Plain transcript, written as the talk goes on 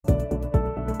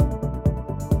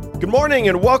Good morning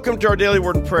and welcome to our Daily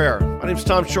Word and Prayer. My name is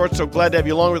Tom Short, so glad to have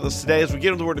you along with us today as we get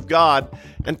into the Word of God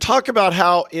and talk about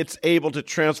how it's able to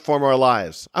transform our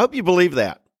lives. I hope you believe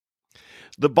that.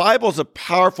 The Bible is a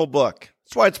powerful book.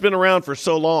 That's why it's been around for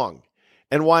so long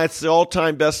and why it's the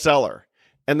all-time bestseller.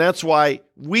 And that's why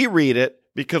we read it,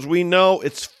 because we know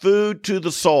it's food to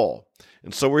the soul.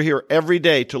 And so we're here every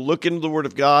day to look into the Word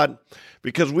of God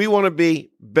because we want to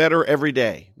be better every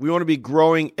day. We want to be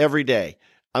growing every day.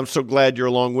 I'm so glad you're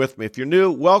along with me. If you're new,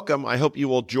 welcome. I hope you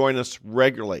will join us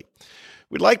regularly.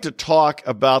 We'd like to talk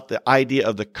about the idea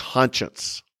of the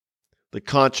conscience. The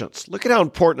conscience. Look at how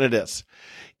important it is.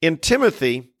 In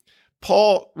Timothy,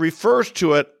 Paul refers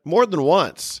to it more than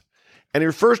once, and he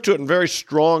refers to it in very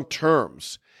strong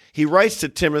terms. He writes to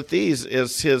Timothy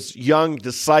as his young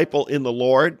disciple in the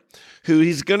Lord, who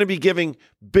he's going to be giving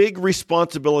big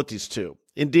responsibilities to.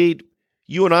 Indeed,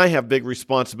 you and I have big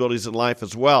responsibilities in life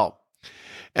as well.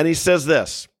 And he says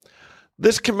this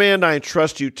command I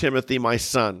entrust you, Timothy, my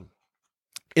son,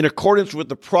 in accordance with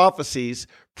the prophecies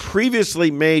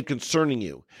previously made concerning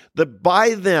you, that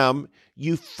by them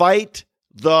you fight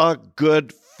the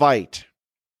good fight.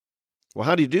 Well,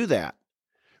 how do you do that?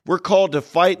 We're called to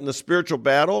fight in the spiritual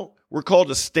battle. We're called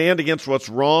to stand against what's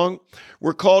wrong.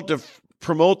 We're called to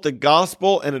promote the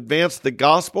gospel and advance the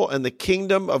gospel and the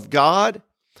kingdom of God.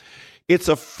 It's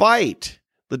a fight.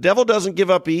 The devil doesn't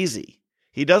give up easy.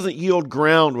 He doesn't yield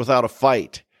ground without a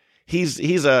fight. He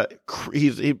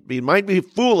might be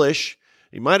foolish.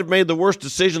 He might have made the worst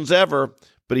decisions ever,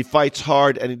 but he fights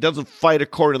hard, and he doesn't fight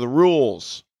according to the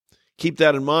rules. Keep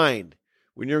that in mind.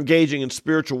 When you're engaging in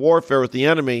spiritual warfare with the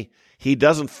enemy, he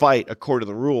doesn't fight according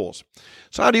to the rules.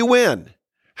 So how do you win?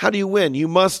 How do you win? You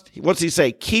must, what's he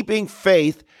say? Keeping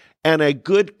faith and a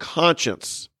good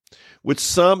conscience, which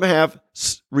some have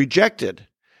rejected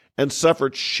and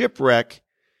suffered shipwreck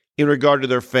in regard to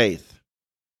their faith.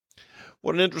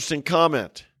 What an interesting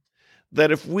comment, that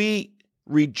if we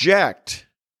reject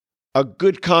a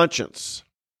good conscience,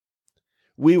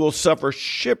 we will suffer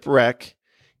shipwreck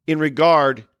in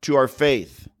regard to our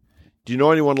faith. Do you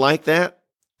know anyone like that?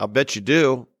 I'll bet you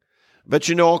do. I bet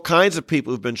you know all kinds of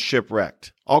people who've been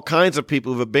shipwrecked, all kinds of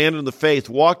people who've abandoned the faith,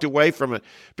 walked away from it,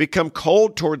 become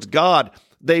cold towards God.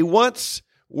 They once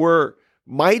were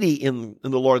mighty in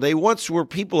the Lord. They once were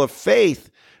people of faith,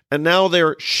 and now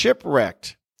they're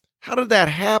shipwrecked. How did that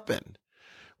happen?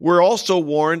 We're also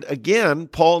warned, again,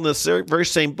 Paul in this very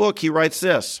same book, he writes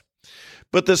this,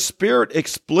 but the Spirit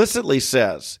explicitly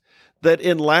says that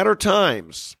in latter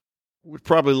times, we're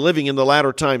probably living in the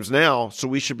latter times now, so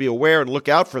we should be aware and look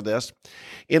out for this.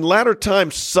 In latter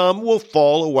times, some will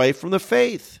fall away from the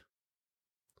faith.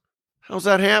 How's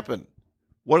that happen?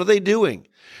 What are they doing?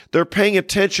 They're paying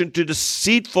attention to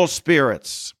deceitful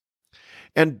spirits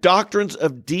and doctrines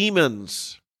of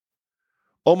demons.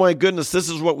 Oh my goodness, this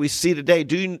is what we see today.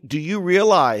 Do you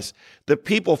realize the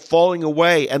people falling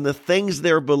away and the things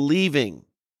they're believing,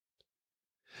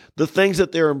 the things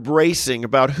that they're embracing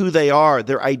about who they are,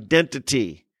 their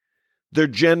identity, their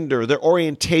gender, their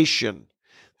orientation,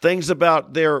 things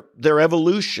about their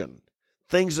evolution,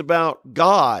 things about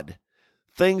God,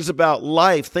 things about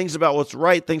life, things about what's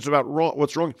right, things about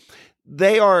what's wrong.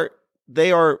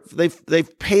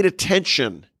 They've paid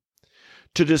attention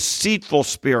to deceitful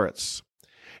spirits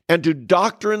and to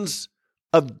doctrines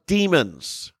of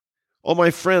demons. Oh,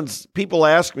 my friends, people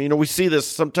ask me, we see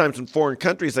this sometimes in foreign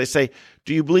countries. They say,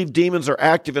 do you believe demons are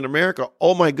active in America?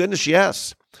 Oh my goodness,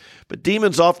 yes. But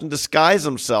demons often disguise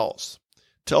themselves.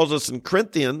 It tells us in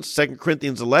Corinthians, 2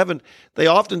 Corinthians 11, they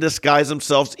often disguise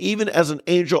themselves even as an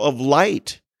angel of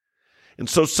light. And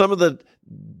so some of the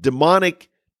demonic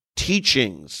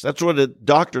teachings, that's what a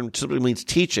doctrine simply means,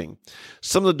 teaching.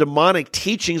 Some of the demonic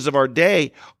teachings of our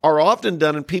day are often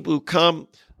done in people who come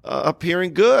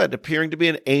appearing good, appearing to be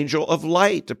an angel of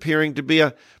light, appearing to be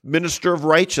a minister of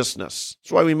righteousness.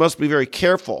 That's why we must be very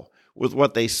careful with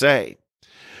what they say.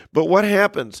 But what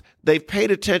happens? They've paid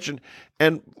attention,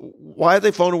 and why have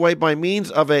they fallen away? By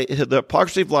means of the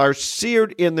hypocrisy of liars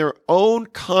seared in their own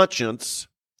conscience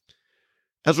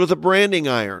as with a branding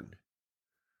iron.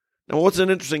 Now, what's an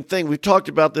interesting thing? We've talked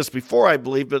about this before, I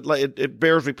believe, but it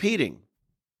bears repeating.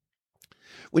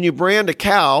 When you brand a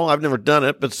cow, I've never done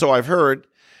it, but so I've heard,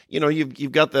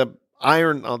 you've got the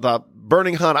iron, the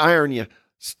burning hot iron, you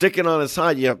stick it on his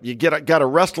hide, you got to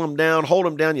wrestle him down, hold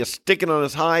him down, you stick it on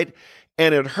his hide,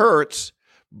 and it hurts,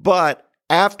 but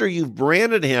after you've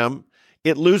branded him,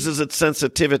 it loses its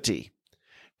sensitivity.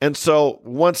 And so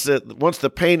once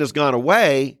the pain has gone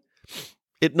away,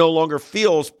 it no longer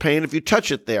feels pain if you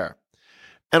touch it there.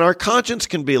 And our conscience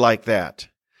can be like that.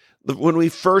 When we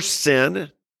first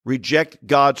sin, reject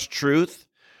God's truth,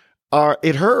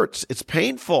 it hurts. It's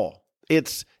painful.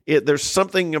 There's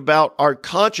something about our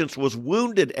conscience was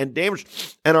wounded and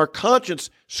damaged, and our conscience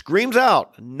screams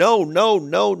out, no, no,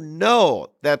 no, no.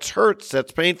 That hurts.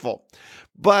 That's painful.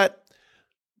 But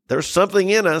there's something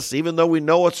in us, even though we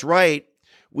know what's right,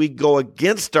 we go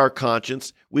against our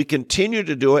conscience. We continue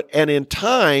to do it, and in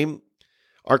time,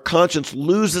 our conscience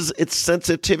loses its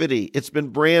sensitivity. It's been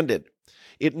branded.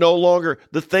 It no longer,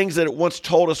 the things that it once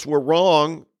told us were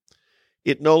wrong,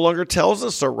 it no longer tells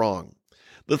us are wrong.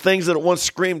 The things that it once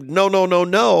screamed, no, no, no,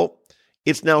 no,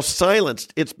 it's now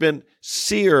silenced. It's been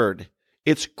seared.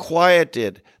 It's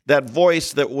quieted. That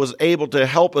voice that was able to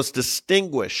help us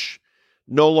distinguish,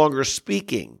 no longer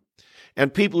speaking.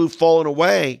 And people who've fallen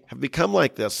away have become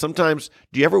like this. Sometimes,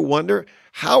 do you ever wonder,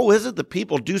 how is it that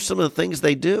people do some of the things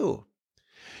they do?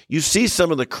 You see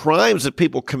some of the crimes that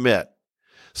people commit,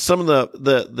 some of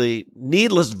the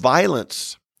needless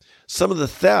violence, some of the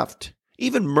theft,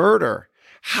 even murder.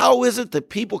 How is it that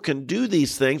people can do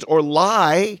these things or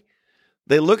lie?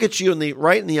 They look at you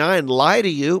right in the eye and lie to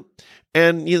you.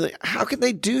 And you think, how can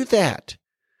they do that?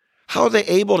 How are they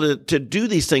able to do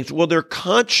these things? Well, their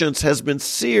conscience has been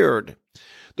seared.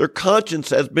 Their conscience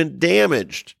has been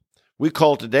damaged. We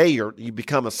call today you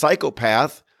become a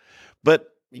psychopath,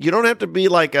 but you don't have to be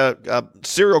like a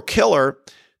serial killer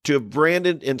to have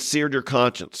branded and seared your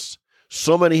conscience.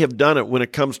 So many have done it when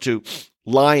it comes to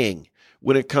lying,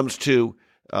 when it comes to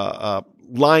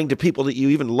lying to people that you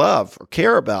even love or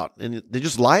care about, and they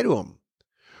just lie to them.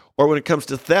 Or when it comes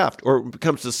to theft, or when it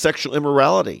comes to sexual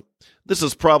immorality. This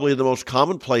is probably the most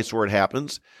common place where it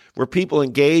happens, where people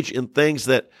engage in things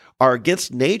that are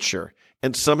against nature,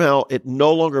 and somehow it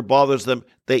no longer bothers them.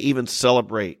 They even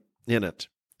celebrate in it.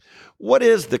 What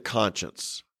is the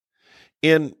conscience?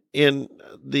 In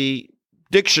the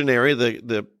dictionary,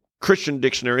 the Christian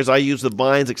dictionaries, I use the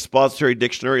Vine's Expository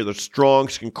Dictionary, the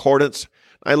Strong's Concordance.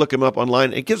 I look them up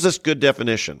online. It gives this good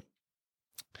definition.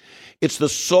 It's the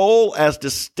soul as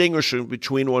distinguishing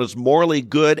between what is morally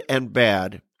good and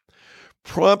bad,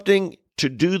 prompting to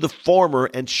do the former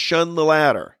and shun the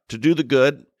latter, to do the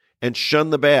good and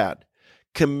shun the bad,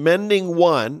 commending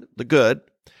one, the good,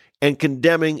 and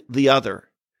condemning the other.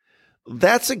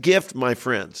 That's a gift, my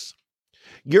friends.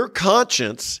 Your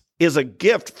conscience is a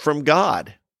gift from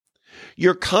God.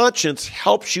 Your conscience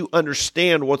helps you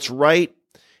understand what's right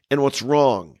and what's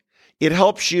wrong. It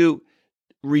helps you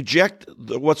reject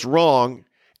what's wrong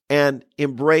and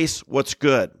embrace what's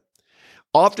good.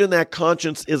 Often that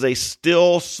conscience is a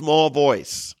still, small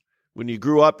voice. When you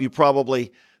grew up, you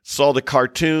probably saw the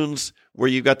cartoons where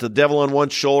you got the devil on one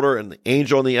shoulder and the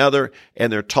angel on the other,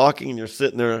 and they're talking and you're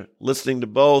sitting there listening to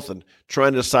both and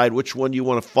trying to decide which one you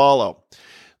want to follow.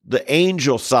 The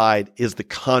angel side is the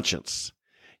conscience.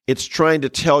 It's trying to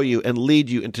tell you and lead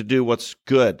you and to do what's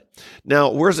good. Now,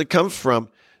 where does it come from?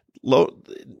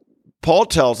 Paul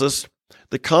tells us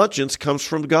the conscience comes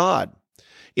from God.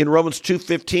 In Romans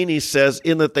 2:15, he says,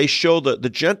 in that they show the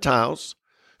Gentiles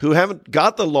who haven't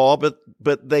got the law,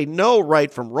 but they know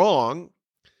right from wrong,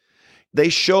 they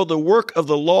show the work of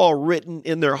the law written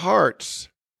in their hearts,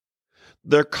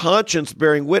 their conscience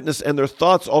bearing witness, and their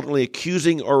thoughts ultimately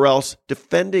accusing or else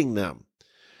defending them.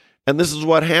 And this is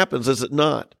what happens, is it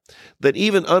not? That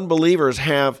even unbelievers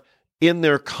have in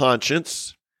their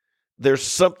conscience, there's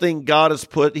something God has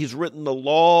put. He's written the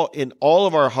law in all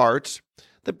of our hearts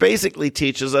that basically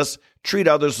teaches us, treat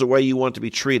others the way you want to be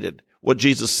treated. What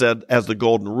Jesus said as the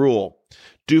golden rule.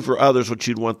 Do for others what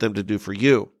you'd want them to do for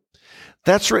you.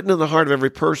 That's written in the heart of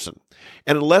every person.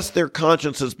 And unless their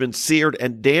conscience has been seared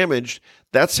and damaged,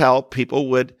 that's how people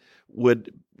would want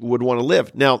to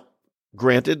live. Now,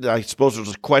 granted, I suppose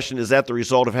there's a question, is that the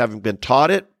result of having been taught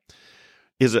it?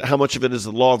 Is it how much of it is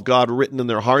the law of God written in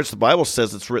their hearts? The Bible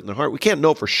says it's written in their heart. We can't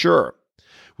know for sure.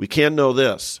 We can know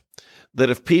this, that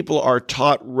if people are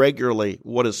taught regularly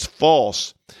what is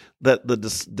false, that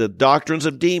the doctrines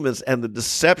of demons and the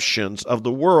deceptions of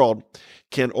the world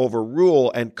can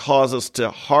overrule and cause us to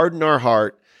harden our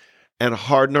heart and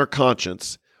harden our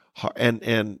conscience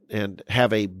and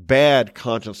have a bad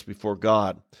conscience before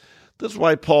God. This is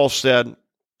why Paul said,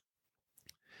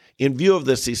 in view of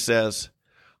this, he says,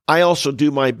 I also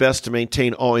do my best to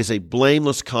maintain always a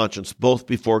blameless conscience, both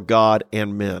before God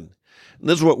and men. And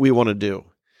this is what we want to do.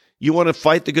 You want to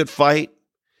fight the good fight?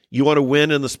 You want to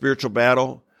win in the spiritual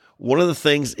battle? One of the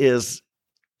things is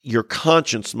your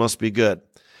conscience must be good.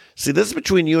 See, this is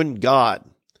between you and God.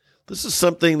 This is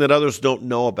something that others don't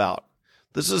know about.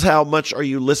 This is how much are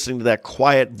you listening to that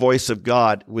quiet voice of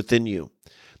God within you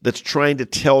that's trying to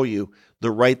tell you the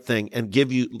right thing and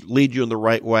lead you in the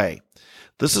right way.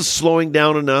 This is slowing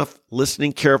down enough,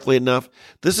 listening carefully enough.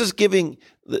 This is giving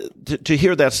to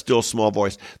hear that still small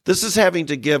voice. This is having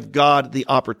to give God the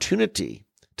opportunity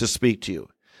to speak to you.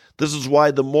 This is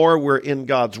why the more we're in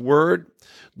God's word,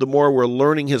 the more we're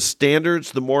learning his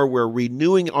standards, the more we're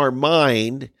renewing our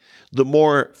mind, the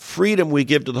more freedom we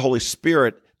give to the Holy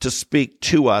Spirit to speak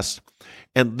to us.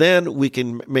 And then we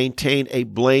can maintain a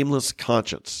blameless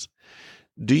conscience.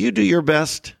 Do you do your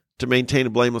best to maintain a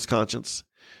blameless conscience?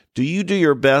 Do you do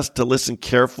your best to listen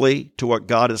carefully to what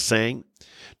God is saying?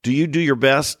 Do you do your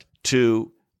best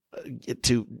to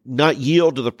not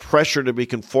yield to the pressure to be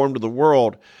conformed to the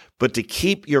world, but to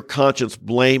keep your conscience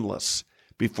blameless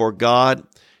before God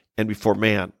and before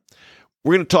man?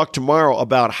 We're going to talk tomorrow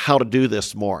about how to do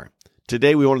this more.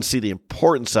 Today, we want to see the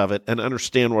importance of it and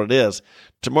understand what it is.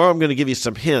 Tomorrow, I'm going to give you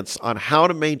some hints on how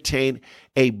to maintain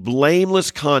a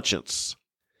blameless conscience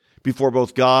before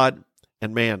both God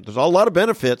and man. There's a lot of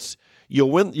benefits.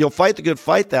 You'll fight the good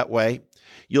fight that way.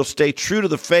 You'll stay true to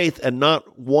the faith and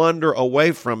not wander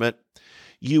away from it.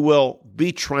 You will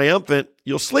be triumphant.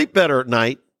 You'll sleep better at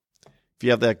night if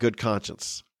you have that good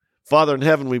conscience. Father in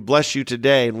heaven, we bless you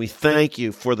today, and we thank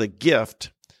you for the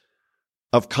gift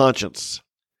of conscience.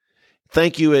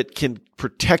 Thank you, it can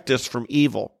protect us from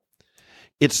evil.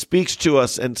 It speaks to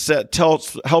us and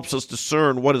helps us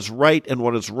discern what is right and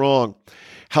what is wrong,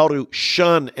 how to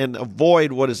shun and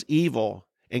avoid what is evil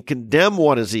and condemn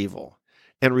what is evil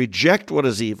and reject what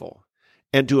is evil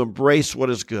and to embrace what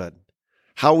is good.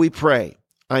 How we pray.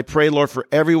 I pray, Lord, for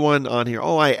everyone on here.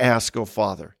 I ask,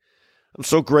 Father, I'm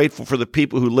so grateful for the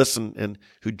people who listen and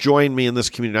who join me in this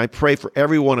community. I pray for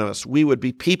every one of us. We would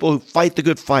be people who fight the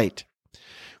good fight.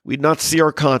 We'd not see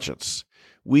our conscience.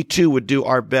 We too would do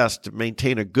our best to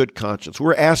maintain a good conscience.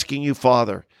 We're asking you,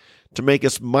 Father, to make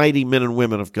us mighty men and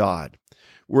women of God.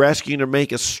 We're asking you to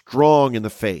make us strong in the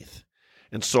faith.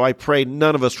 And so I pray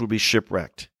none of us will be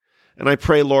shipwrecked. And I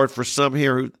pray, Lord, for some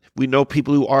here, we know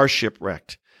people who are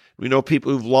shipwrecked. We know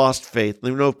people who've lost faith.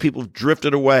 We know people who've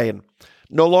drifted away and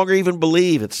no longer even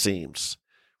believe, it seems.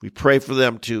 We pray for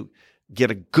them to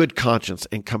get a good conscience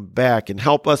and come back and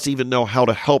help us even know how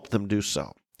to help them do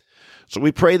so. So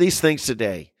we pray these things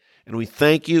today, and we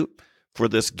thank you for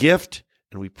this gift,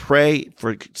 and we pray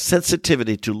for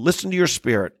sensitivity to listen to your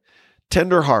Spirit,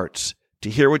 tender hearts to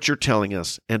hear what you're telling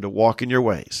us, and to walk in your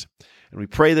ways. And we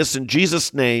pray this in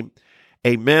Jesus' name.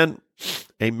 Amen,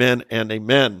 amen, and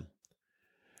amen.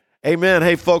 Amen.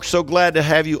 Hey, folks, so glad to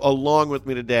have you along with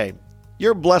me today.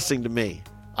 You're a blessing to me.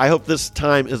 I hope this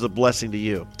time is a blessing to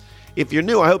you. If you're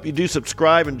new, I hope you do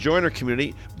subscribe and join our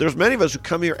community. There's many of us who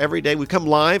come here every day. We come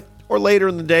live, or later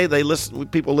in the day,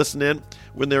 people listen in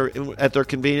when they're at their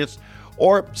convenience,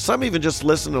 or some even just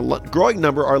listen. A growing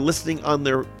number are listening on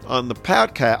the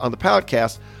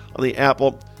podcast on the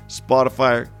Apple,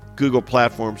 Spotify, Google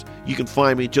platforms. You can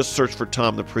find me. Just search for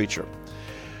Tom the Preacher.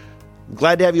 I'm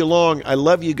glad to have you along. I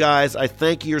love you guys. I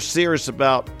thank you. You're serious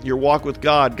about your walk with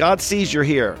God. God sees you're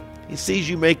here. He sees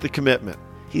you make the commitment.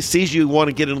 He sees you want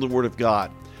to get into the Word of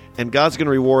God. And God's going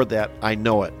to reward that. I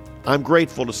know it. I'm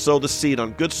grateful to sow the seed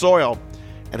on good soil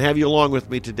and have you along with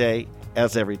me today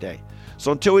as every day.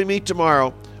 So until we meet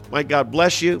tomorrow, might God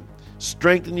bless you,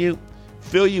 strengthen you,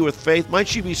 fill you with faith.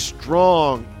 Might you be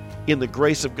strong in the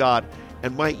grace of God.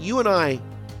 And might you and I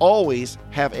always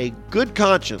have a good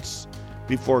conscience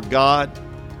before God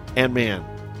and man.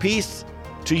 Peace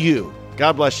to you.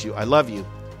 God bless you. I love you.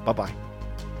 Bye-bye.